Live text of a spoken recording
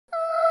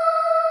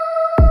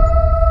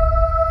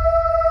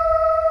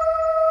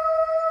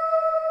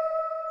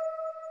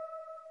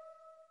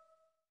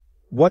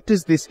What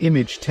does this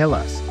image tell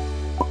us?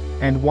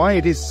 And why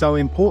it is so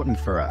important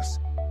for us?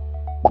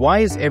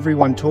 Why is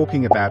everyone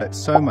talking about it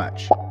so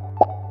much?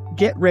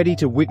 Get ready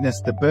to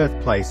witness the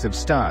birthplace of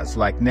stars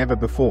like never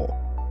before.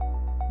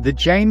 The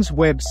James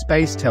Webb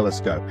Space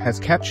Telescope has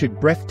captured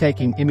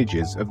breathtaking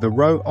images of the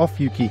Rho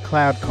Ophiuchi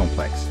cloud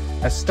complex,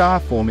 a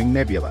star-forming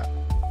nebula.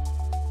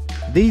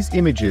 These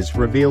images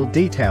reveal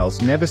details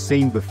never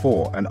seen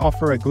before and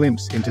offer a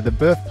glimpse into the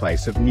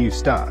birthplace of new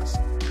stars.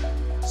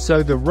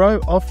 So the Rho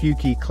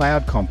Ophiuchi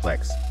cloud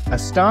complex, a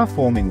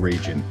star-forming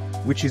region,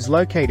 which is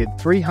located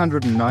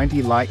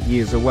 390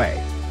 light-years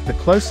away, the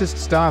closest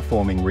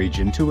star-forming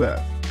region to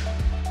Earth.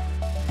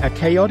 A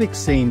chaotic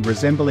scene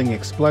resembling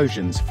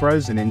explosions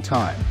frozen in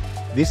time,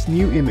 this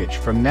new image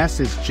from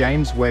NASA's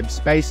James Webb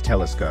Space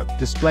Telescope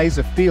displays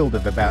a field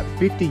of about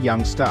 50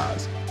 young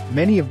stars,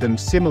 many of them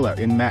similar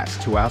in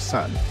mass to our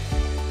Sun.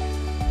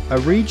 A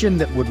region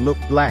that would look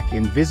black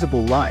in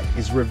visible light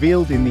is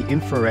revealed in the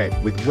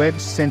infrared with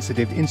Webb's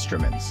sensitive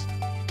instruments.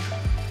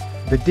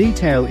 The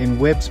detail in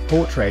Webb's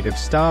portrait of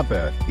star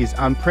birth is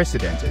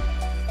unprecedented.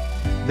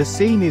 The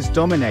scene is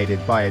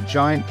dominated by a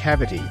giant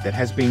cavity that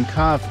has been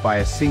carved by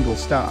a single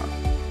star.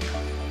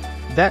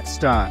 That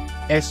star,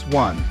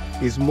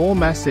 S1, is more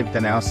massive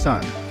than our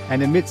Sun,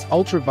 and emits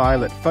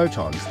ultraviolet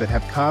photons that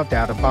have carved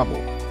out a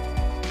bubble.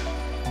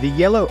 The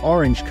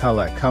yellow-orange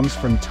color comes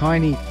from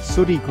tiny,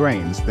 sooty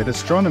grains that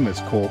astronomers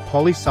call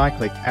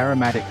polycyclic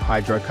aromatic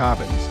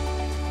hydrocarbons.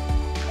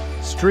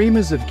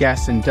 Streamers of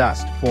gas and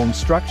dust form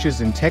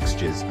structures and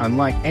textures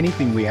unlike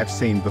anything we have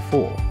seen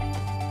before.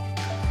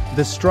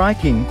 The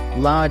striking,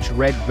 large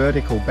red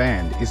vertical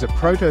band is a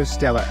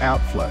protostellar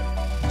outflow,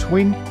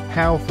 twin,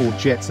 powerful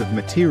jets of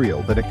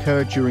material that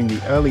occur during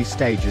the early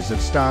stages of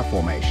star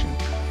formation.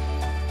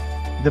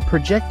 The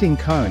projecting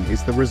cone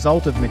is the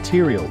result of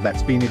material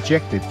that's been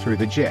ejected through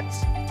the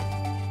jets.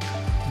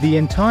 The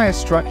entire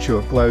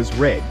structure glows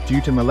red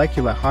due to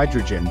molecular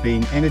hydrogen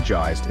being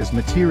energized as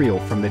material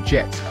from the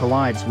jets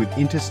collides with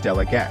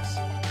interstellar gas.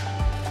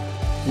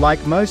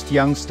 Like most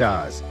young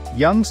stars,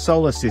 young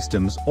solar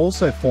systems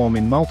also form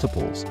in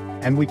multiples,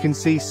 and we can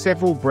see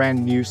several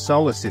brand new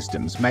solar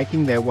systems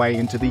making their way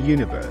into the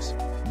universe,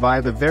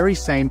 via the very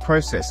same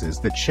processes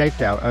that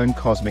shaped our own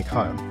cosmic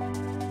home.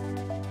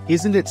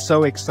 Isn't it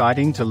so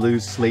exciting to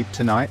lose sleep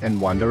tonight and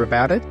wonder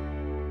about it?